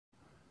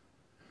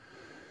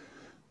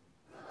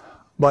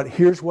But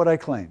here's what I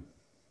claim.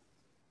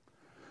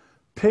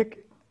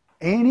 Pick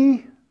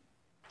any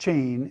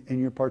chain in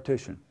your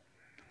partition.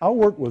 I'll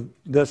work with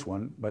this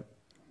one, but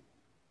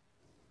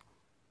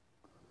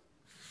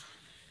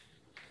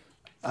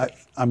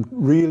I'm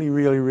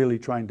really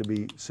trying to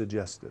be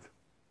suggestive.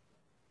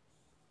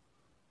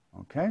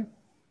 Okay?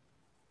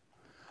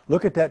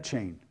 Look at that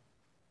chain.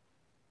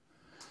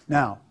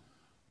 Now,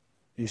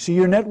 you see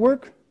your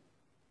network?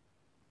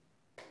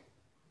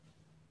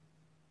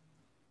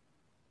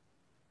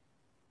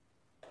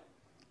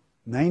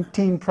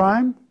 (19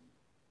 prime),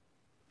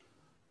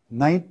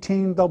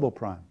 19 double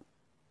prime.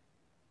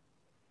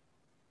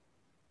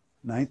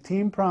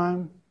 19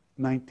 prime,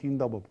 19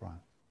 double prime.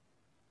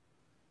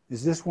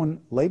 Is this one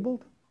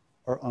labeled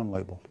or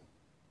unlabeled?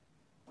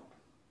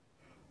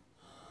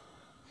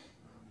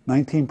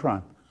 19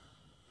 prime.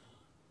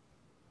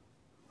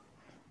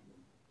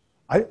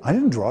 I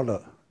didn't draw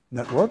the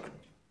network.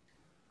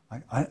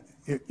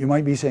 You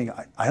might be saying,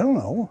 I don't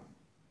know.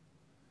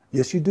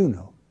 Yes, you do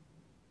know.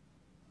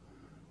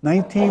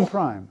 19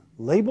 prime,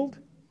 labeled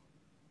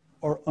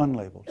or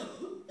unlabeled?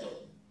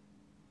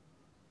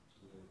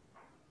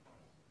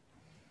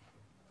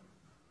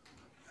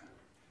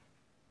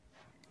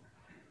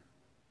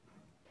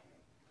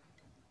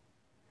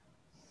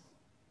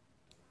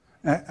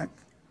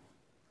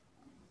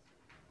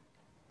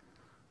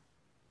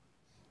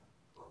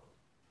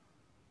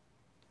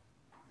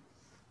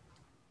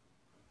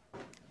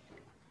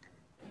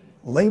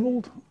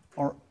 Labeled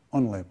or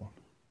unlabeled?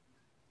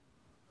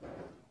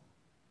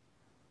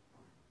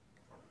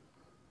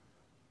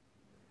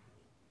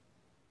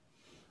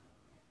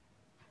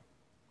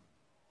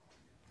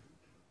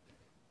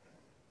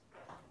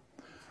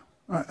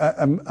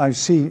 I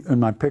see in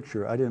my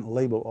picture, I didn't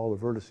label all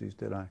the vertices,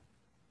 did I?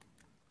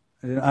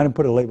 I didn't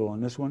put a label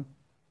on this one.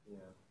 Yeah.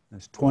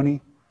 That's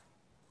 20.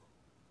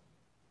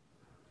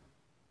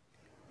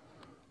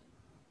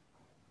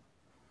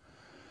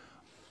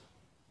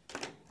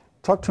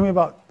 Talk to me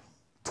about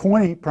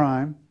 20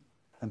 prime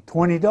and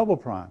 20 double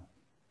prime.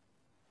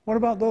 What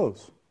about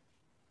those?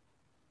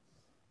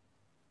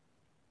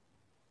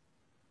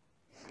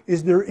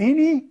 Is there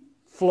any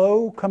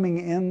flow coming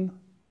in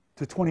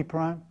to 20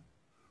 prime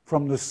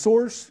from the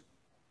source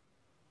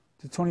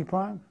to 20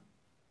 prime?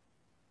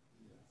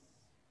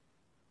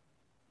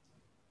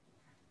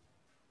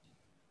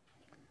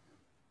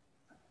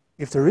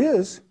 If there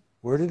is,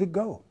 where did it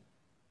go?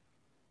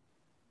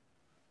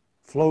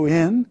 Flow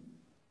in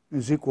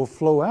is equal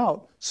flow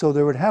out, so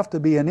there would have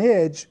to be an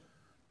edge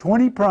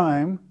 20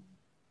 prime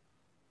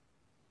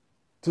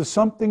to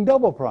something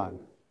double prime.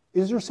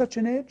 Is there such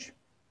an edge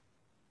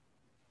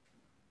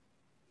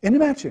in the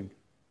matching?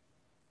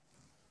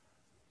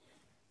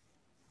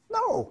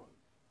 No.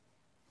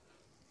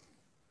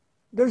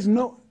 There's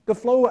no, the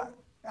flow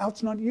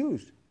out's not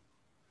used.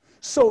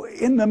 So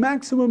in the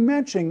maximum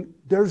matching,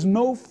 there's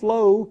no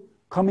flow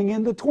coming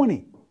into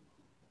 20.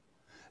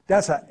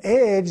 That's an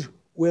edge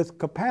with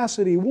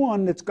capacity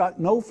 1 that's got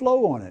no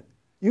flow on it.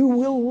 You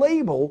will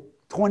label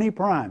 20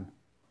 prime.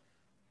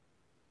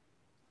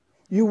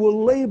 You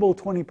will label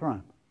 20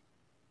 prime.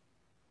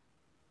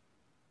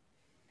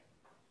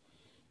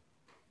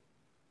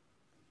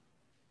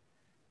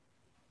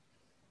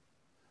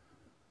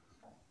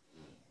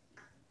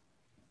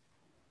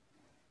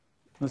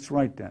 Let's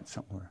write that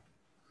somewhere.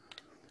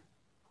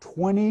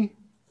 20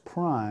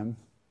 prime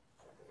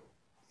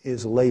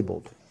is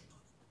labeled.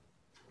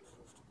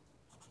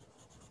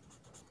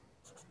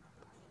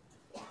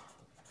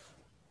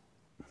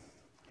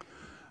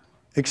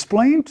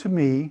 Explain to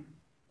me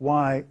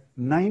why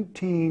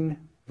 19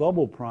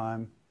 double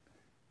prime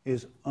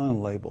is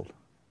unlabeled.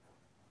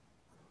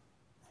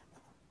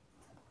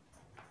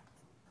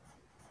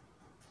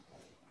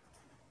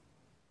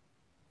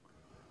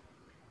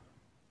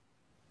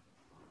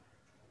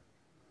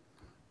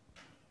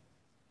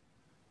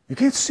 You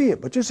can't see it,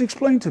 but just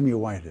explain to me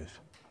why it is.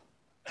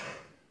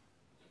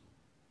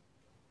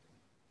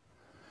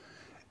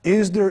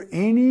 Is there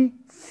any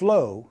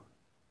flow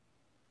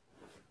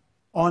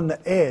on the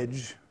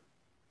edge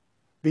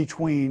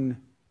between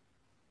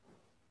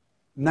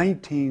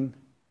 19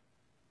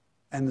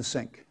 and the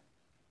sink?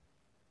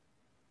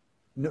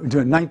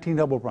 19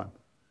 double prime.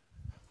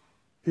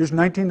 Here's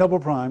 19 double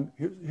prime.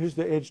 Here's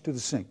the edge to the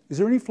sink. Is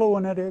there any flow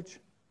on that edge?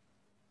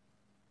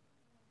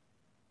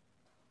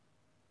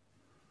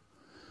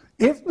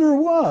 If there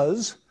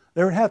was,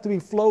 there would have to be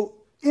flow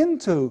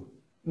into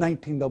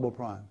 19 double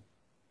prime.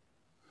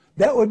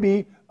 That would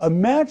be a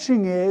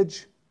matching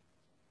edge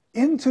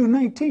into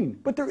 19.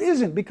 But there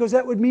isn't, because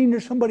that would mean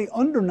there's somebody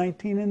under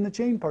 19 in the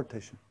chain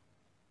partition.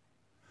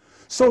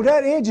 So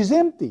that edge is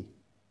empty.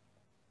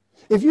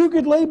 If you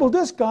could label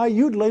this guy,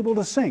 you'd label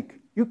the sink.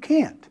 You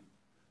can't.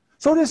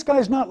 So this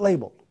guy's not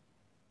labeled.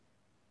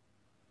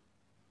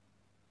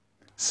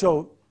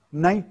 So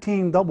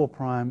 19 double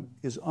prime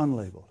is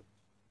unlabeled.